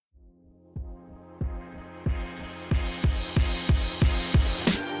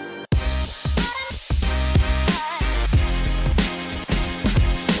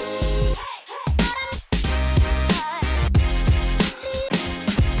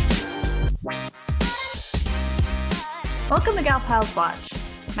Welcome to Gal Pals Watch.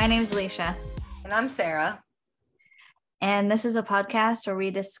 My name is Alicia. And I'm Sarah. And this is a podcast where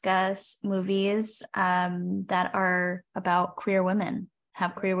we discuss movies that are about queer women,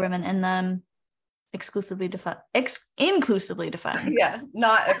 have queer women in them, inclusively defined. Yeah,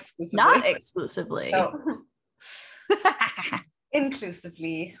 not exclusively. Not exclusively. No.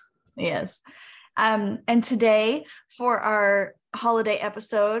 Inclusively. Yes. And today, for our holiday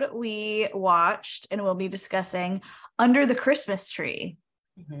episode, we watched and we'll be discussing Under the Christmas Tree,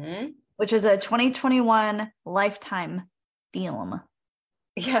 which is a 2021 Lifetime film.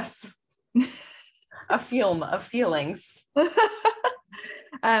 Yes. A film of feelings.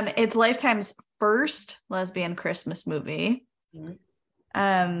 It's Lifetime's first lesbian Christmas movie.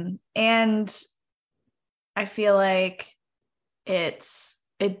 And I feel like it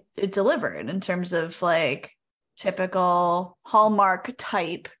delivered in terms of like typical Hallmark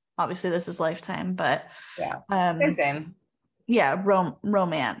type. Obviously this is Lifetime, but same. Yeah,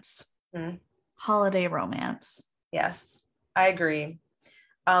 romance. Holiday romance. Yes, I agree.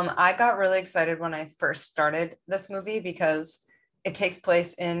 I got really excited when I first started this movie because it takes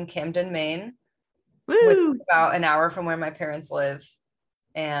place in Camden, Maine, which is about an hour from where my parents live.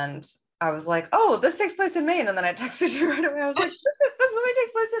 And I was like, oh, this takes place in Maine. And then I texted you right away. I was like, this movie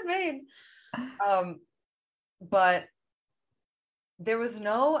takes place in Maine. But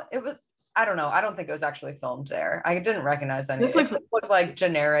I don't know. I don't think it was actually filmed there. I didn't recognize any. It looked like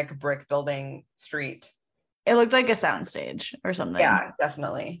generic brick building street. It looked like a soundstage or something. Yeah,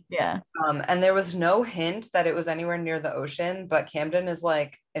 definitely. Yeah. And there was no hint that it was anywhere near the ocean, but Camden is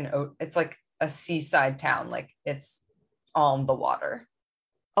like it's like a seaside town. Like it's on the water.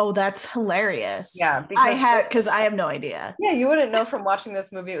 Oh, that's hilarious. Yeah, because I have no idea. Yeah, you wouldn't know from watching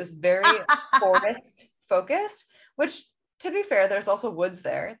this movie. It was very forest focused, which, to be fair, there's also woods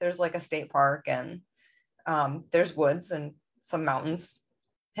there. There's like a state park and there's woods and some mountains,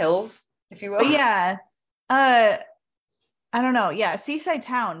 hills, if you will. But yeah. I don't know. Yeah, seaside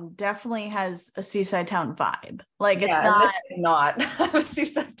town definitely has a seaside town vibe. Like it's not a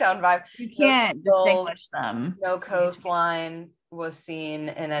seaside town vibe. You can't distinguish them. No coastline was seen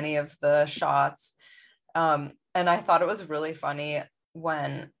in any of the shots. And I thought it was really funny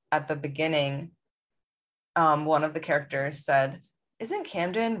when at the beginning, one of the characters said, "Isn't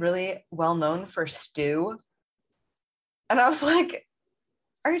Camden really well known for stew?" And I was like,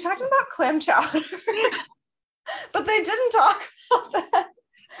 are you talking about clam chowder? But they didn't talk about that.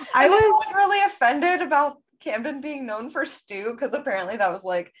 I was really offended about Camden being known for stew because apparently that was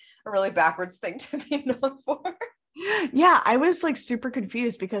like a really backwards thing to be known for. Yeah, I was like super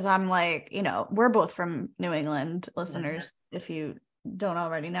confused because I'm like, we're both from New England, listeners, if you don't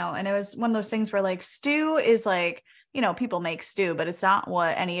already know. And it was one of those things where like stew is like, people make stew, but it's not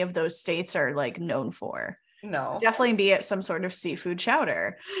what any of those states are like known for. No. Definitely be at some sort of seafood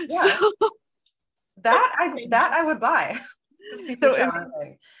chowder. Yeah. So that I would buy. The seafood chowder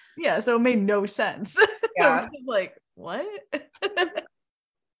thing. Yeah, so it made no sense. Yeah. I was like, what?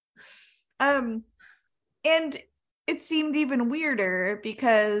 And it seemed even weirder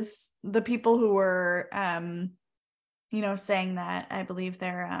because the people who were saying that, I believe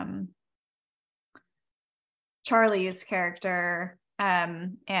they're Charlie's character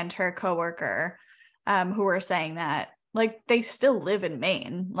and her coworker who were saying that like they still live in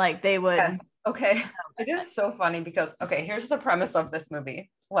Maine, like they would. Yes. Okay, it is so funny because here's the premise of this movie,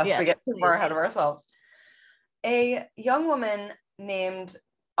 lest we get too far ahead of ourselves. A young woman named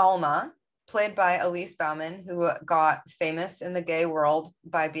Alma, played by Elise Bauman, who got famous in the gay world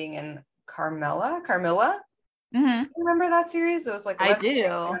by being in Carmilla. You remember that series? It was like I do,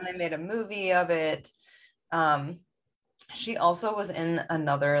 and they made a movie of it. She also was in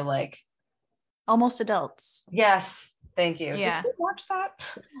another like Almost Adults. Yes. Thank you. Yeah. Did we watch that?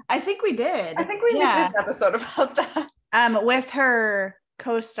 I think we did. I think we did an episode about that. With her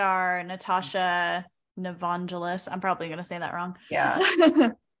co-star Natasha Navongelis. I'm probably going to say that wrong. Yeah.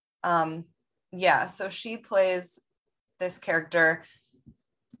 Yeah. So she plays this character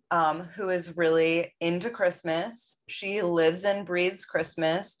who is really into Christmas. She lives and breathes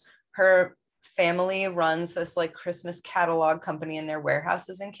Christmas. Her family runs this like Christmas catalog company in their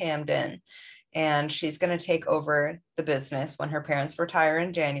warehouses in Camden. And she's going to take over the business when her parents retire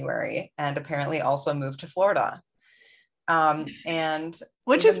in January and apparently also move to Florida. And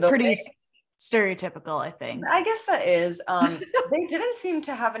which is pretty stereotypical, I think. I guess that is. They didn't seem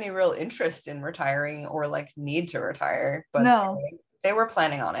to have any real interest in retiring or like need to retire, but no, they were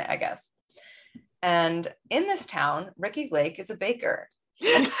planning on it, I guess. And in this town, Ricki Lake is a baker.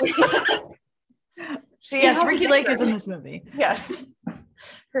 Ricki Lake is in this movie. Yes.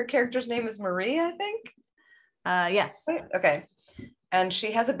 Her character's name is Marie, I think. Yes. Okay. And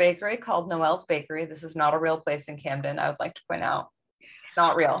she has a bakery called Noelle's Bakery. This is not a real place in Camden, I would like to point out.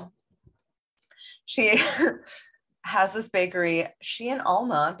 Not real. She has this bakery. She and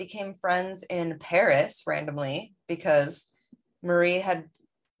Alma became friends in Paris randomly because Marie had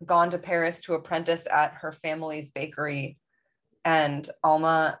gone to Paris to apprentice at her family's bakery, and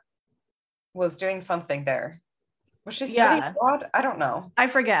Alma was doing something there. Was she studying abroad? I don't know. I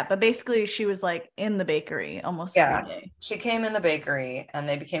forget, but basically she was like in the bakery almost every day. She came in the bakery and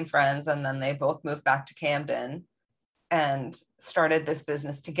they became friends, and then they both moved back to Camden and started this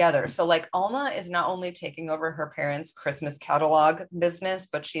business together. So like Alma is not only taking over her parents' Christmas catalog business,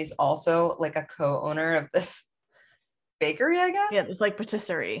 but she's also like a co-owner of this bakery, I guess. Yeah, it's like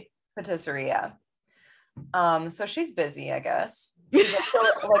patisserie. Patisserie, yeah. So she's busy, I guess. She's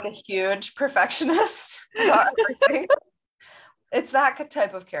also like a huge perfectionist about everything. It's that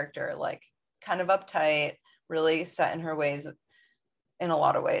type of character, like kind of uptight, really set in her ways in a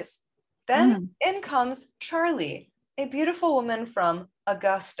lot of ways. Then in comes Charlie, a beautiful woman from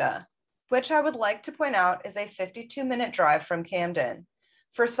Augusta, which I would like to point out is a 52-minute drive from Camden.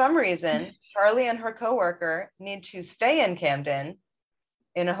 For some reason, Charlie and her coworker need to stay in Camden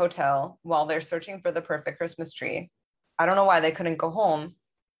in a hotel while they're searching for the perfect Christmas tree. I don't know why they couldn't go home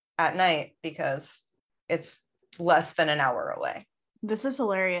at night because it's less than an hour away. This is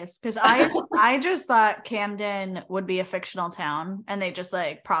hilarious because I just thought Camden would be a fictional town and they just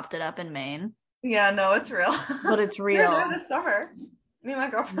like propped it up in Maine. Yeah, no, it's real. But it's real. We were there this summer. Me and my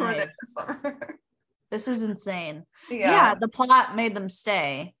girlfriend were there this summer. This is insane. Yeah, the plot made them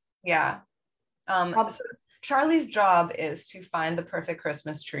stay. Yeah. So Charlie's job is to find the perfect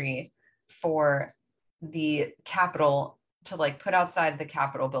Christmas tree for the Capitol to like put outside the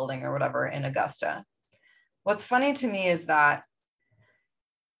Capitol building or whatever in Augusta. What's funny to me is that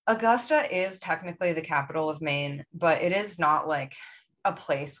Augusta is technically the capital of Maine, but it is not like a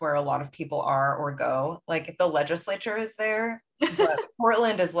place where a lot of people are or go. Like the legislature is there, but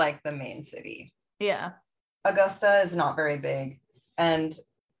Portland is like the main city. Yeah. Augusta is not very big. And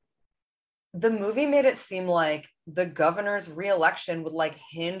the movie made it seem like the governor's re-election would like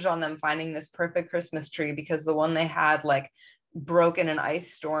hinge on them finding this perfect Christmas tree because the one they had like broke in an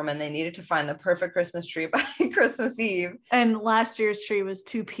ice storm and they needed to find the perfect Christmas tree by Christmas Eve. And last year's tree was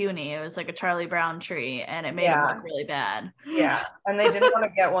too puny. It was like a Charlie Brown tree and it made it look really bad. Yeah. And they didn't want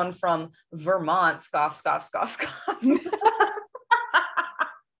to get one from Vermont. Scoff, scoff, scoff, scoff.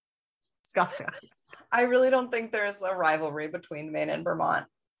 Scoff, scoff. I really don't think there's a rivalry between Maine and Vermont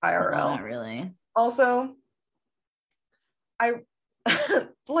IRL. Not really. Also, I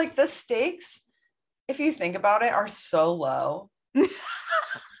like the stakes, if you think about it, are so low.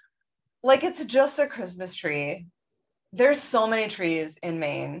 Like it's just a Christmas tree. There's so many trees in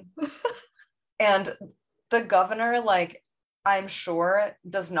Maine. And the governor, like, I'm sure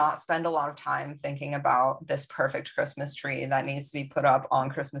does not spend a lot of time thinking about this perfect Christmas tree that needs to be put up on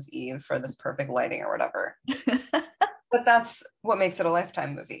Christmas Eve for this perfect lighting or whatever. But that's what makes it a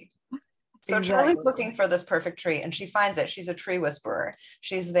Lifetime movie. So Charlie's looking for this perfect tree and she finds it. She's a tree whisperer.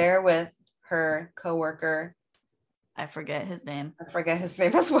 She's there with her coworker. I forget his name. I forget his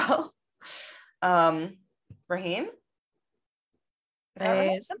name as well. Raheem?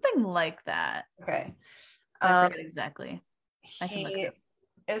 Something like that. Okay. I forget exactly. He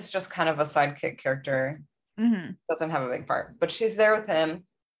is just kind of a sidekick character. Mm-hmm. Doesn't have a big part, but she's there with him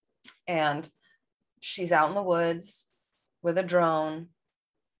and she's out in the woods with a drone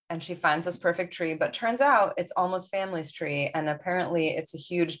and she finds this perfect tree, but turns out it's Alma's family's tree. And apparently it's a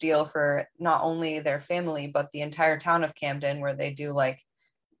huge deal for not only their family, but the entire town of Camden, where they do like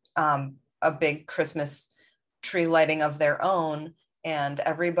a big Christmas tree lighting of their own. And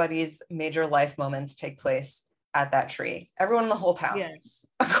everybody's major life moments take place at that tree. Everyone in the whole town. Yes.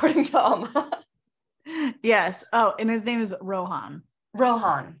 According to Alma. Yes. Oh, and his name is Rohan.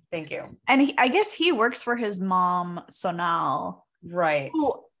 Rohan. Thank you. And I guess he works for his mom, Sonal. Right.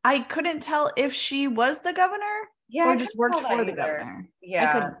 Who I couldn't tell if she was the governor or just worked for the governor.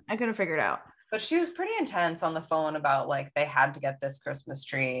 Yeah. I couldn't figure it out. But she was pretty intense on the phone about like they had to get this Christmas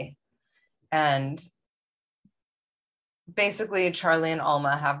tree. And basically Charlie and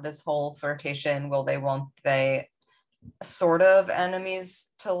Alma have this whole flirtation. Will they, won't they, sort of enemies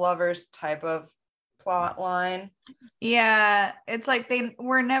to lovers type of plot line. Yeah, it's like they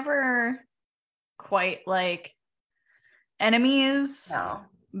were never quite like enemies. No.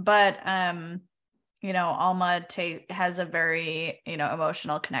 But Alma has a very,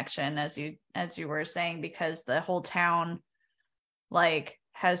 emotional connection as you were saying, because the whole town like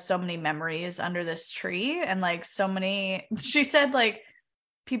has so many memories under this tree, and like so many, she said like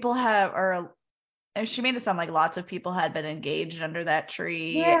people have, or she made it sound like lots of people had been engaged under that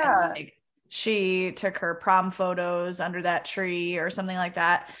tree. Yeah. And, like, she took her prom photos under that tree or something like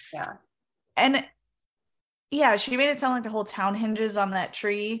that. Yeah. And yeah, she made it sound like the whole town hinges on that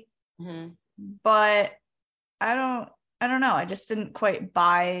tree. Mm-hmm. But I don't know. I just didn't quite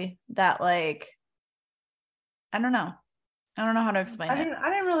buy that, like, I don't know. I don't know how to explain it. I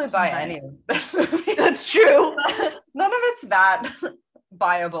didn't really buy any of this movie. That's true. None of it's that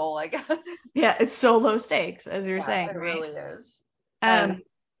buyable, I guess. Yeah, it's so low stakes, as you're saying. It right? really is.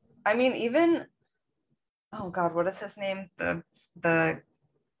 I mean, even, oh God, what is his name? The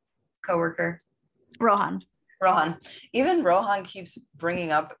coworker. Rohan. Even Rohan keeps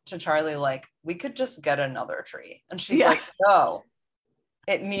bringing up to Charlie, like, we could just get another tree. And she's like, no,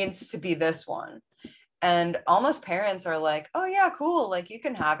 it needs to be this one. And Alma's parents are like, oh yeah, cool. Like, you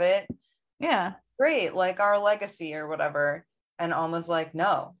can have it. Yeah. Great. Like, our legacy or whatever. And Alma's like,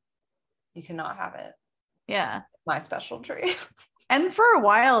 no, you cannot have it. Yeah. My special tree. And for a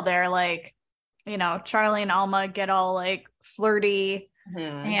while there, like, you know, Charlie and Alma get all like flirty,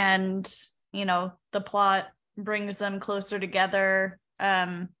 and, you know, the plot brings them closer together.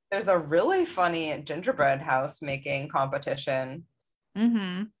 There's a really funny gingerbread house making competition.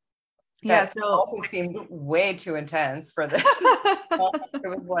 Yeah, so also seemed way too intense for this. It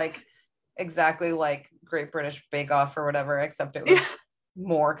was like exactly like Great British Bake Off or whatever, except it was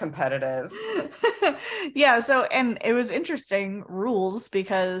more competitive. Yeah, so, and it was interesting rules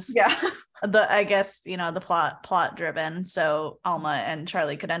because I guess, you know, the plot driven, so Alma and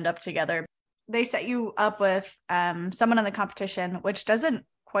Charlie could end up together. They set you up with someone in the competition, which doesn't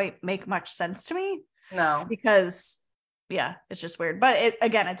quite make much sense to me. No, because it's just weird, but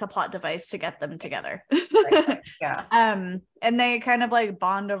it's a plot device to get them together. right. Yeah. And they kind of like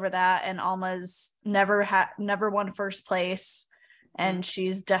bond over that, and Alma's never won first place, and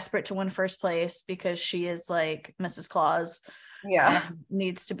she's desperate to win first place because she is like Mrs. Claus. Yeah.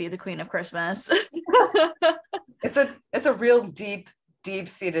 Needs to be the queen of Christmas. It's a real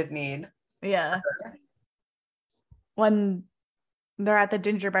deep-seated need. Yeah. When they're at the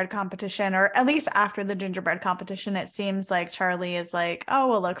gingerbread competition, or at least after the gingerbread competition, it seems like Charlie is like, oh,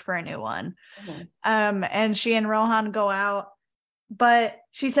 we'll look for a new one. And she and Rohan go out, but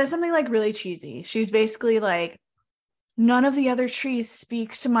she says something like really cheesy. She's basically like, none of the other trees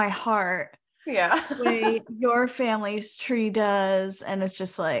speak to my heart the way your family's tree does. And it's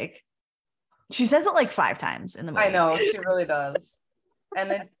just like, she says it like 5 times in the movie. I know, she really does.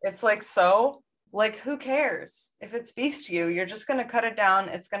 And it's like, so, like, who cares? If it speaks to you, you're just going to cut it down.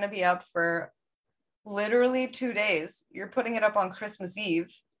 It's going to be up for literally 2 days. You're putting it up on Christmas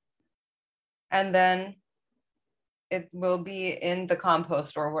Eve. And then it will be in the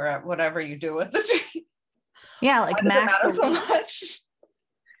compost or whatever you do with the tree. Yeah, like max matter so much.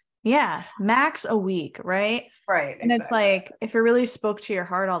 Yeah, max a week, right? Right. And it's like, if it really spoke to your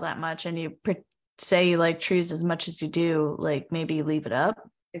heart all that much, and you say you like trees as much as you do, like, maybe leave it up.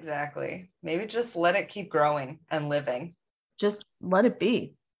 Exactly. Maybe just let it keep growing and living. Just let it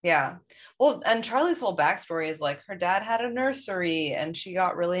be. Yeah. Well, and Charlie's whole backstory is like, her dad had a nursery and she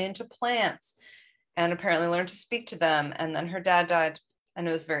got really into plants and apparently learned to speak to them. And then her dad died and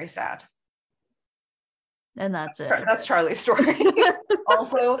it was very sad. And that's it. That's Charlie's story.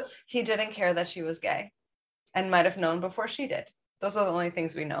 Also, he didn't care that she was gay and might have known before she did. Those are the only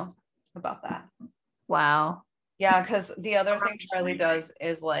things we know about that. Wow. Yeah, because the other thing Charlie does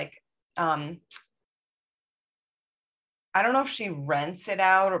is like, I don't know if she rents it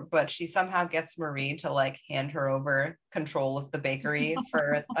out, but she somehow gets Marie to like hand her over control of the bakery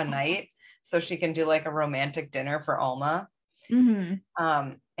for a night so she can do like a romantic dinner for Alma.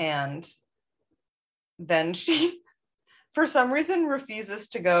 And then she, for some reason, refuses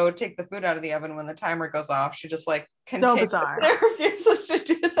to go take the food out of the oven when the timer goes off. She just like refuses to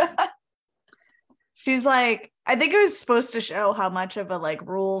do that. She's like, I think it was supposed to show how much of a like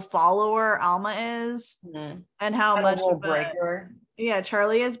rule follower Alma is, and how much of a breaker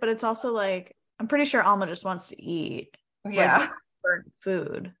Charlie is, but it's also like, I'm pretty sure Alma just wants to eat burnt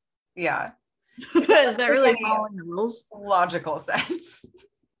food. Yeah. Is that really following the rules? Logical sense.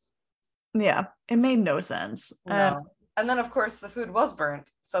 Yeah, it made no sense. No. And then of course the food was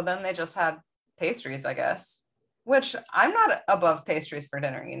burnt, so then they just had pastries, I guess, which I'm not above pastries for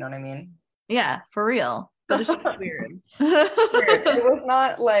dinner, you know what I mean? Yeah, for real. But it's just weird. It was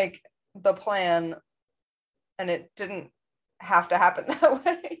not like the plan, and it didn't have to happen that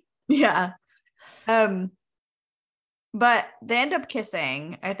way. Yeah. But they end up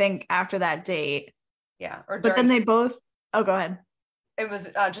kissing, I think, after that date. Yeah. But then they both, go ahead. It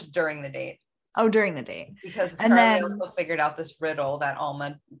was just during the date. Oh, during the date. Because Charlie also figured out this riddle that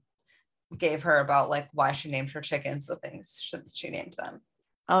Alma gave her about like why she named her chickens the things she named them.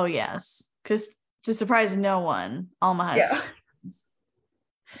 Oh yes, because to surprise no one, Alma has Yeah.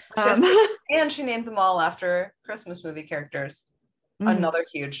 chickens. And she named them all after Christmas movie characters. Another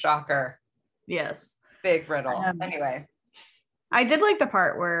huge shocker. Yes. Big riddle. Anyway. I did like the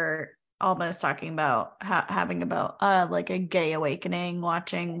part where Alma is talking about having about like a gay awakening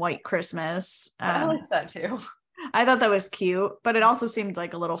watching White Christmas. I like that too. I thought that was cute, but it also seemed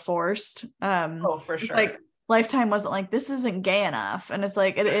like a little forced. Oh, for sure. It's like Lifetime wasn't like, this isn't gay enough. And it's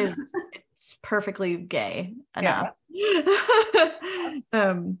like, it is, it's perfectly gay enough. Yeah.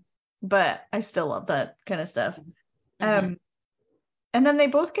 But I still love that kind of stuff. And then they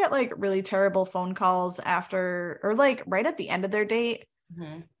both get like really terrible phone calls after, or like right at the end of their date.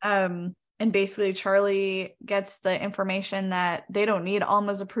 And basically Charlie gets the information that they don't need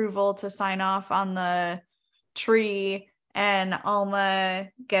Alma's approval to sign off on the tree, and Alma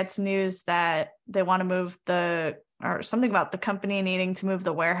gets news that they want to move or something about the company needing to move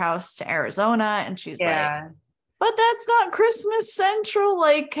the warehouse to Arizona, and she's like, but that's not Christmas Central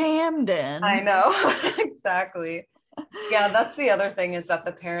like Camden. I know. Exactly. Yeah, that's the other thing, is that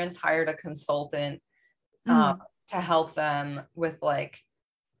the parents hired a consultant to help them with like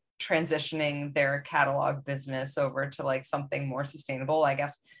transitioning their catalog business over to like something more sustainable. I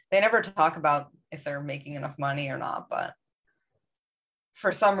guess they never talk about if they're making enough money or not, but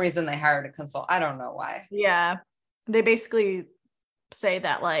for some reason they hired a consult. I don't know why. Yeah. They basically say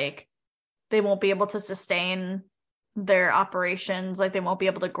that like they won't be able to sustain their operations, like they won't be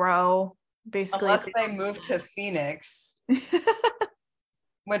able to grow basically unless they move to Phoenix.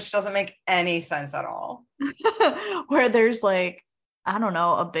 Which doesn't make any sense at all. Where there's like, I don't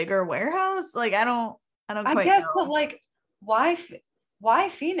know, a bigger warehouse. Like I don't quite guess, know. But like, why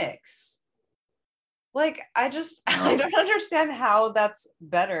Phoenix? Like, I don't understand how that's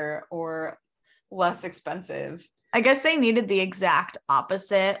better or less expensive. I guess they needed the exact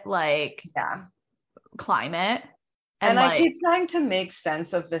opposite, like climate. And I keep trying to make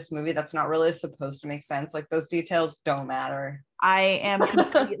sense of this movie that's not really supposed to make sense. Like those details don't matter. I am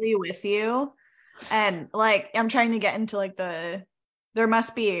completely with you. And like, I'm trying to get into like there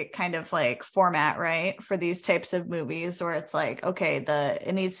must be kind of like format, right, for these types of movies where it's like, okay,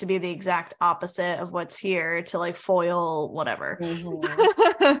 it needs to be the exact opposite of what's here to like foil whatever.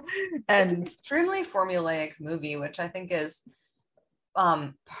 And it's an extremely formulaic movie, which I think is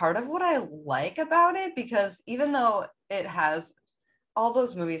part of what I like about it, because even though all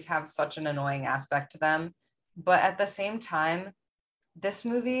those movies have such an annoying aspect to them, but at the same time, this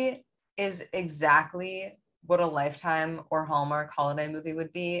movie is exactly what a Lifetime or Hallmark holiday movie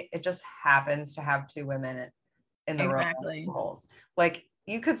would be. It just happens to have two women in the roles. Like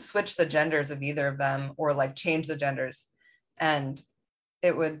you could switch the genders of either of them, or like change the genders, and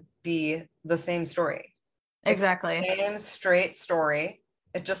it would be the same story. Exactly. It's the same straight story.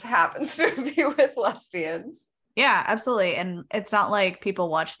 It just happens to be with lesbians. Yeah, absolutely. And it's not like people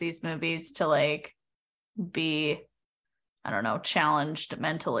watch these movies to like be, I don't know, challenged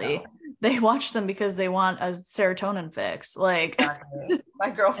mentally. No. They watch them because they want a serotonin fix. Like exactly. My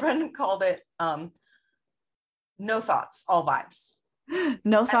girlfriend called it no thoughts, all vibes.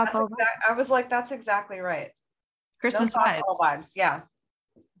 No thoughts, all vibes. I was like, that's exactly right. Christmas no vibes. All vibes. Yeah.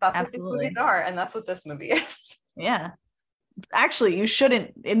 That's absolutely what these movies are, and that's what this movie is. Yeah. Actually,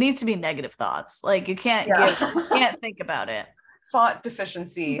 it needs to be negative thoughts. Like you can't think about it. Thought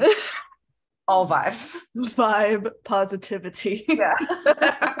deficiency. All vibes. Vibe positivity. Yeah.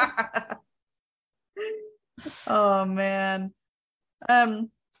 Oh man.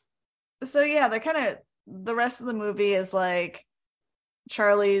 So yeah, the rest of the movie is like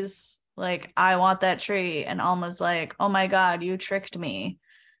Charlie's like, I want that tree, and Alma's like, oh my god, you tricked me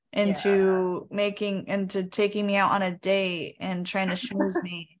into taking me out on a date and trying to schmooze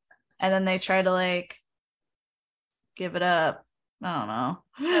me. And then they try to like give it up. I don't know.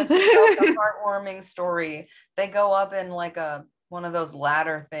 It's a heartwarming story. They go up in like one of those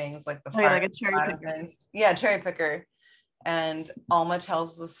ladder things, like the like a cherry picker things. Yeah, cherry picker. And Alma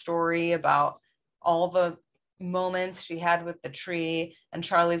tells the story about all the moments she had with the tree, and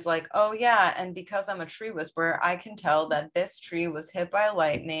Charlie's like, oh yeah, and because I'm a tree whisperer, I can tell that this tree was hit by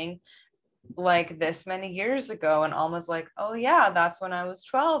lightning like this many years ago. And Alma's like, oh yeah, that's when I was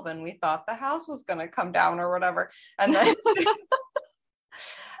 12 and we thought the house was gonna come down or whatever. And then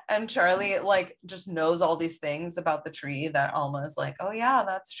and Charlie like just knows all these things about the tree that Alma is like, oh yeah,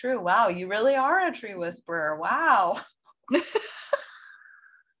 that's true, wow, you really are a tree whisperer, wow.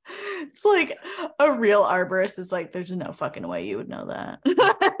 It's like a real arborist is like, there's no fucking way you would know that.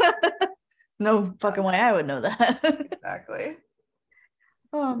 No fucking way I would know that. Exactly.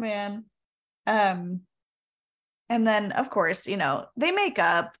 Oh man. And then of course, they make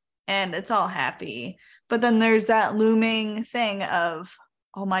up and it's all happy. But then there's that looming thing of,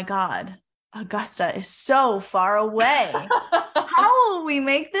 oh my God, Augusta is so far away. How will we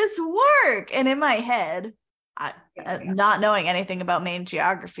make this work? And in my head, not knowing anything about Maine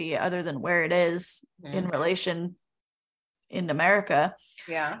geography other than where it is in relation in America.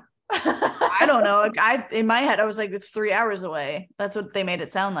 Yeah. I don't know. In my head, I was like, it's 3 hours away. That's what they made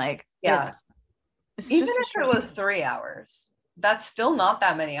it sound like. Yeah. It's even if it was 3 hours, that's still not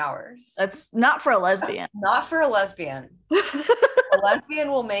that many hours. That's not for a lesbian. Not for a lesbian. A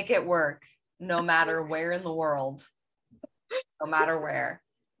lesbian will make it work no matter where in the world. No matter where.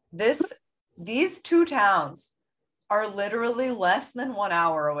 These two towns are literally less than 1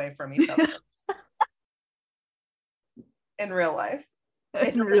 hour away from each other. In real life.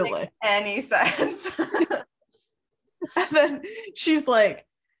 It doesn't make any sense. And then she's like,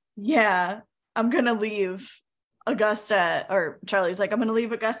 yeah, I'm gonna leave Augusta, or Charlie's like, I'm gonna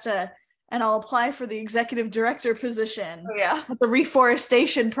leave Augusta and I'll apply for the executive director position at the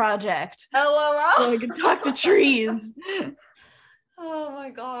reforestation project. LOL. So I can talk to trees. Oh my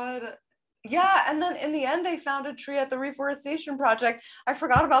God. Yeah, and then in the end they found a tree at the reforestation project. I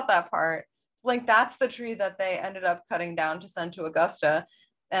forgot about that part. Like, that's the tree that they ended up cutting down to send to Augusta.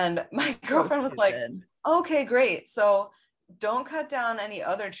 And my girlfriend was like, okay, great. So don't cut down any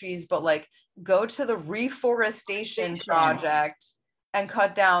other trees, but like go to the reforestation project and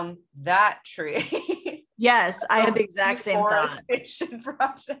cut down that tree. Yes, I had the exact same thought. Reforestation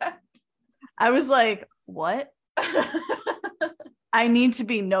project. I was like, what? I need to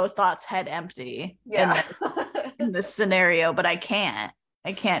be no thoughts, head empty in this scenario, but I can't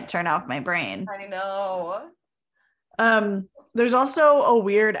turn off my brain. I know. There's also a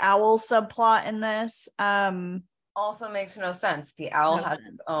weird owl subplot in this. Also makes no sense. The owl has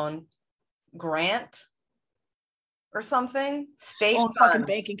its own grant or something. State funds. Fucking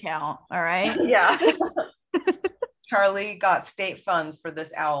bank account. All right. Yeah. Charlie got state funds for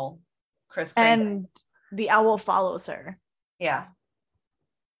this owl. Chris and the owl follows her. Yeah.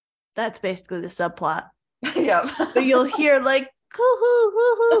 That's basically the subplot. Yeah. But you'll hear like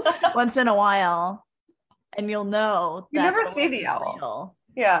hoo-hoo, once in a while, and you'll know you never see the owl. Real.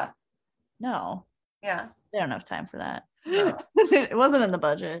 Yeah. No. Yeah. They don't have time for that. No. It wasn't in the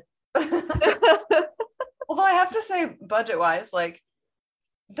budget. Although I have to say, budget-wise, like,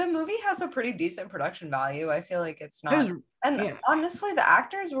 the movie has a pretty decent production value. I feel like it's not. Honestly, the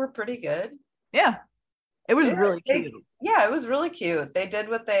actors were pretty good. Yeah. It was really cute. Yeah, it was really cute. They did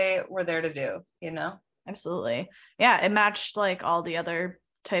what they were there to do, Absolutely. Yeah, it matched like all the other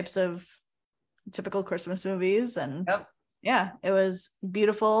types of typical Christmas movies, and yeah, it was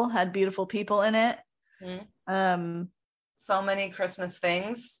beautiful, had beautiful people in it. So many Christmas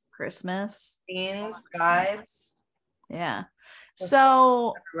things, Christmas scenes, vibes. Yeah.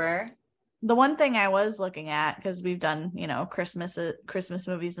 So everywhere. The one thing I was looking at, because we've done, Christmas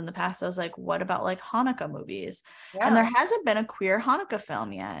movies in the past, I was like, what about like Hanukkah movies? Yeah. And there hasn't been a queer Hanukkah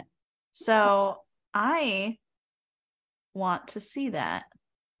film yet. So I want to see that.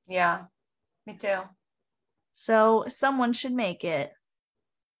 Yeah, me too. So someone should make it.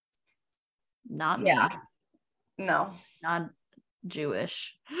 Not me. No. Not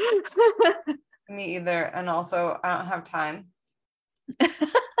Jewish. Me either. And also, I don't have time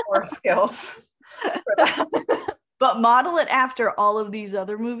or skills for that. But model it after all of these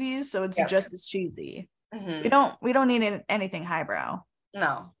other movies, so it's just as cheesy. Mm-hmm. We don't need anything highbrow.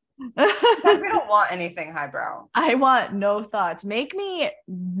 No. We don't want anything highbrow. I want no thoughts. Make me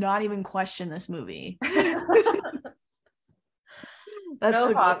not even question this movie.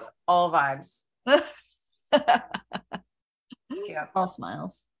 No thoughts, all vibes. Yeah. All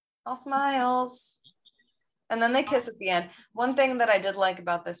smiles. All smiles. And then they kiss at the end. One thing that I did like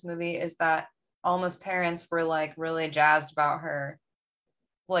about this movie is that Alma's parents were like really jazzed about her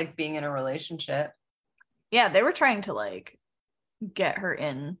like being in a relationship. Yeah, they were trying to like get her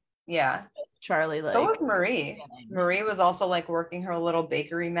in. Yeah. Charlie, like, so was Marie. Marie was also like working her little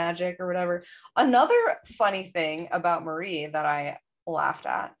bakery magic or whatever. Another funny thing about Marie that I laughed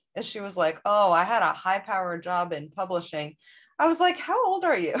at is she was like, oh, I had a high-powered job in publishing. I was like, how old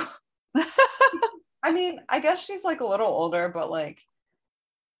are you? I mean, I guess she's like a little older, but like,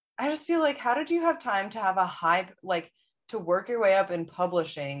 I just feel like, how did you have time to have to work your way up in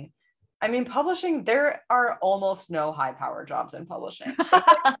publishing? I mean, publishing, there are almost no high-power jobs in publishing.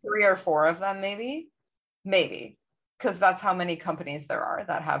 Like 3 or 4 of them, maybe, because that's how many companies there are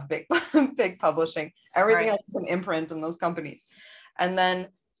that have big publishing. Everything else is an imprint in those companies. And then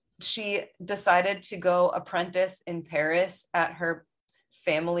she decided to go apprentice in Paris at her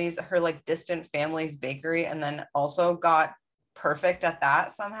family's, her like distant family's bakery, and then also got perfect at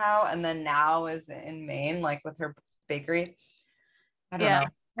that somehow, and then now is in Maine, like with her bakery. I don't know.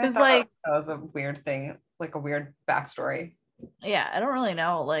 Because like that was a weird thing, like a weird backstory. Yeah, I don't really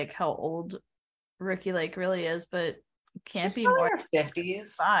know like how old Ricki like really is, but can't She's be more than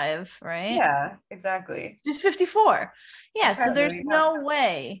 50s. 5, right? Yeah, exactly. She's 54. Yeah, so there's yeah. no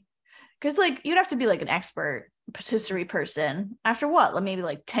way. Because like you'd have to be like an expert patisserie person after what? Like maybe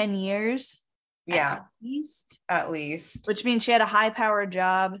like 10 years? Yeah. At least. Which means she had a high-powered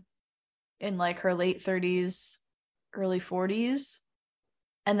job in like her late 30s, early 40s,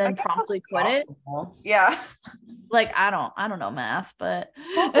 and then promptly quit it. Yeah. Like I don't know math, but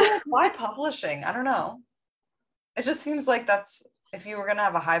also, like, why publishing? I don't know. It just seems like that's, if you were gonna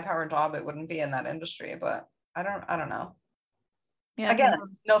have a high-powered job, it wouldn't be in that industry, but I don't know. Yeah. Again,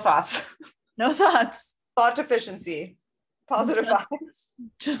 no thoughts. No thoughts. Thought deficiency. Positive vibes.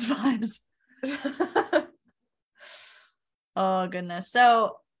 Just vibes. Oh goodness.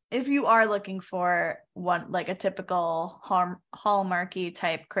 So if you are looking for one, like a typical Hallmarky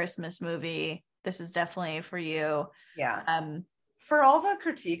type Christmas movie, this is definitely for you. Yeah. For all the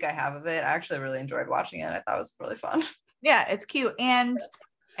critique I have of it, I actually really enjoyed watching it. I thought it was really fun. Yeah, it's cute, and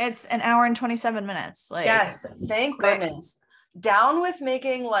it's an hour and 27 minutes. Like, yes, thank goodness. Down with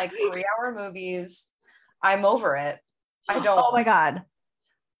making like 3-hour movies. I'm over it. I don't. Oh my god.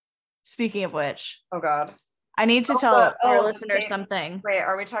 Speaking of which. Oh god. I need to tell our listeners something. Wait,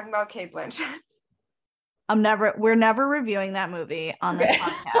 are we talking about Cate Blanchett? We're never reviewing that movie on this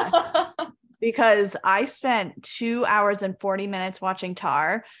podcast because I spent 2 hours and 40 minutes watching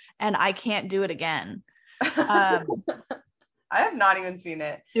Tar, and I can't do it again. I have not even seen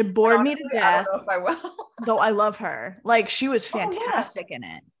it. It bored me to death. I don't know if I will. Though I love her. Like, she was fantastic in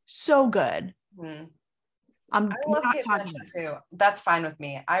it. So good. Mm-hmm. I love Cate Blanchett too. That's fine with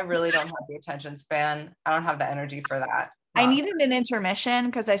me. I really don't have the attention span. I don't have the energy for that. I needed an intermission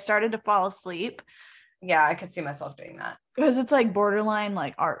because I started to fall asleep. Yeah, I could see myself doing that. Because it's like borderline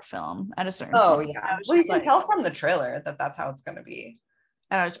like art film at a certain point. Yeah. Well, you can tell from the trailer that that's how it's going to be.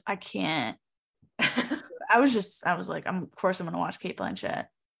 And I can't. I was like, of course I'm going to watch Cate Blanchett.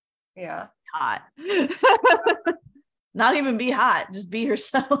 Yeah. Hot. Not even be hot, just be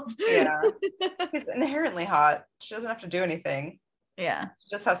herself. Yeah. She's inherently hot. She doesn't have to do anything. Yeah. She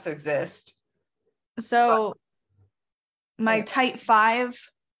just has to exist. So my tight 5,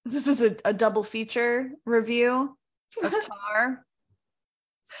 this is a double feature review of Tar.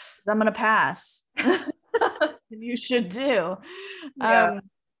 I'm going to pass. You should do. Yeah.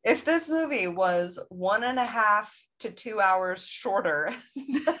 If this movie was 1.5 to 2 hours shorter,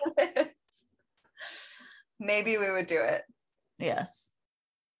 maybe we would do it. Yes.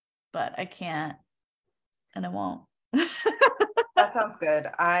 But I can't, and I won't. That sounds good.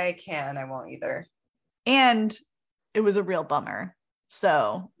 I can't, and I won't either. And it was a real bummer.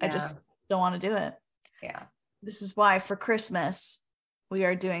 So I just don't want to do it. Yeah. This is why for Christmas, we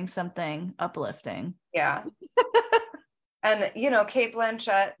are doing something uplifting. Yeah. And, Cate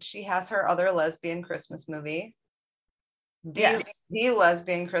Blanchett, she has her other lesbian Christmas movie. The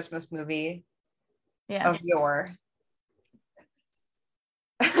lesbian Christmas movie of yore.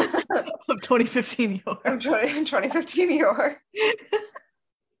 Of 2015 yore. Of 2015 yore.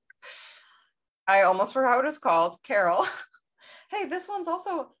 I almost forgot what it's called. Carol. Hey, this one's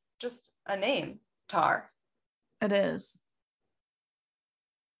also just a name. Tar. It is.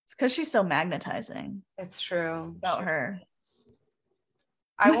 It's because she's so magnetizing. It's true. About her.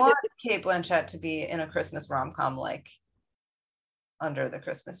 I want Cate Blanchett to be in a Christmas rom-com like Under the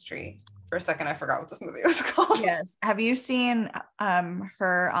Christmas Tree. For a second, I forgot what this movie was called. Yes. Have you seen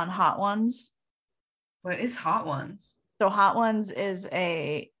her on Hot Ones? What is Hot Ones? So Hot Ones is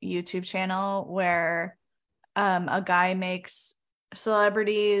a YouTube channel where a guy makes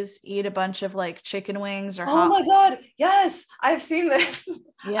celebrities eat a bunch of like chicken wings or hot my god, yes, I've seen this.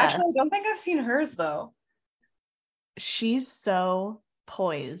 Yes. Actually, I don't think I've seen hers though. She's so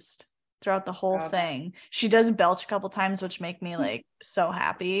poised throughout the whole thing. She does belch a couple times, which make me like so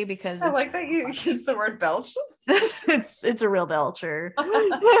happy because I like that you use the word belch. it's a real belcher.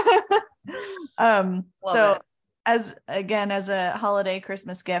 So it. As a holiday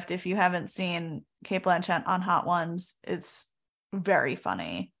Christmas gift, if you haven't seen Cate Blanchett on Hot Ones, it's very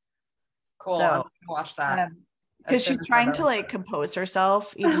funny. Cool. So, I'll watch that. Because she's trying to like compose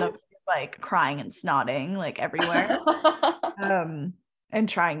herself, even though she's like crying and snotting like everywhere. And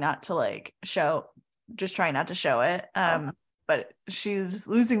trying not to show it. But she's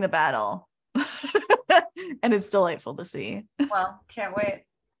losing the battle. And it's delightful to see. Well, can't wait.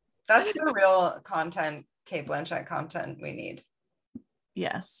 That's the real content, Cate Blanchett content we need.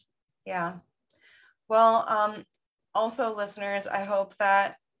 Yes. Yeah. Well, also listeners, I hope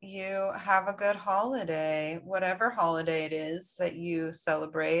that you have a good holiday, whatever holiday it is that you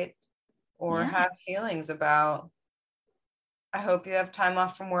celebrate or have feelings about. I hope you have time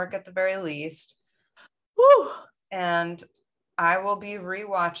off from work at the very least. Woo! And I will be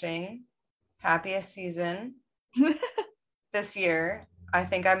rewatching Happiest Season this year. I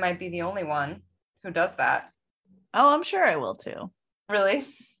think I might be the only one who does that. Oh, I'm sure I will too. Really?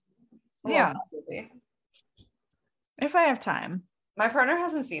 Yeah. If I have time. My partner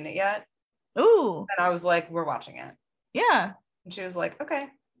hasn't seen it yet. Ooh. And I was like, we're watching it. Yeah. And she was like, okay.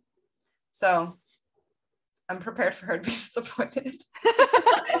 So I'm prepared for her to be disappointed.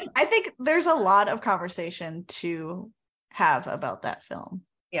 I think there's a lot of conversation to have about that film.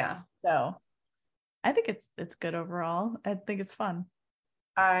 Yeah. So I think it's good overall. I think it's fun.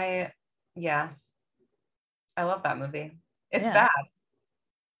 I love that movie. It's bad,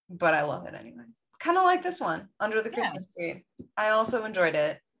 but I love it anyway. Kind of like this one, Under the Christmas Tree. I also enjoyed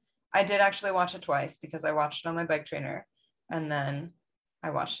it. I did actually watch it twice because I watched it on my bike trainer and then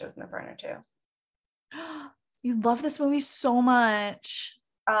I watched it with my partner too. You love this movie so much.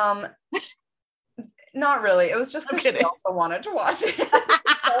 Not really. It was just because she also wanted to watch it.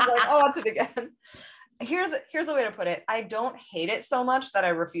 I was like, I'll watch it again. Here's a way to put it. I don't hate it so much that I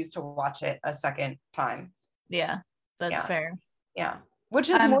refuse to watch it a second time. Yeah, that's fair. Yeah. Which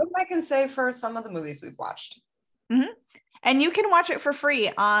is more than I can say for some of the movies we've watched. Mm-hmm. And you can watch it for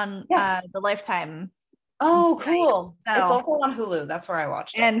free on the Lifetime. Oh, cool. So, it's also on Hulu. That's where I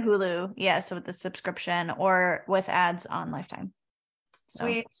watched it. And Hulu. Yeah. So with the subscription or with ads on Lifetime.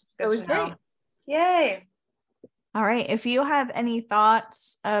 Sweet. So, it was great. Yay. All right. If you have any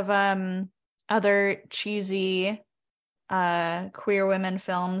thoughts of other cheesy queer women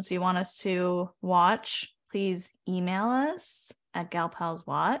films you want us to watch, please email us at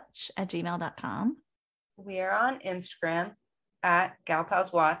galpalswatch@gmail.com. We are on Instagram at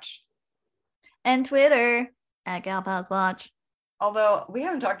galpalswatch. And Twitter at galpalswatch. Although we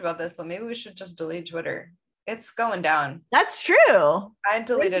haven't talked about this, but maybe we should just delete Twitter. It's going down. That's true. I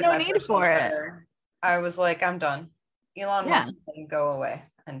deleted no need for Twitter. I was like, I'm done. Elon Musk can go away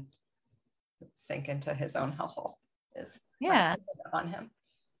and sink into his own hellhole. Is on him.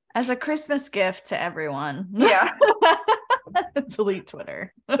 As a Christmas gift to everyone. Yeah. Delete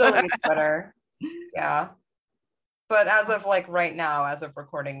Twitter. Delete Twitter. Yeah. But as of like right now, as of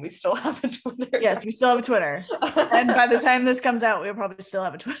recording, we still have a Twitter. Yes, we still have a Twitter. And by the time this comes out, we'll probably still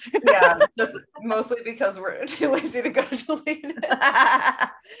have a Twitter. Yeah, just mostly because we're too lazy to go delete it.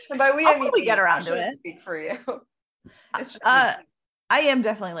 And by we, I mean we get around to it. Speak for you. I am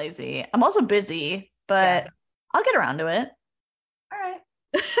definitely lazy. I'm also busy, but I'll get around to it. All right.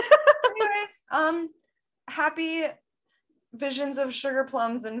 Anyways, happy visions of sugar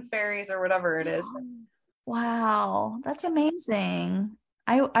plums and fairies or whatever it is. Wow, that's amazing.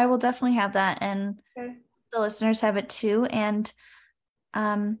 I will definitely have that, and the listeners have it too, and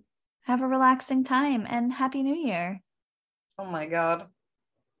have a relaxing time, and Happy New Year. Oh my God.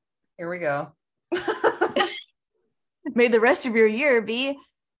 Here we go. May the rest of your year be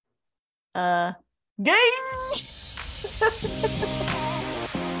gay.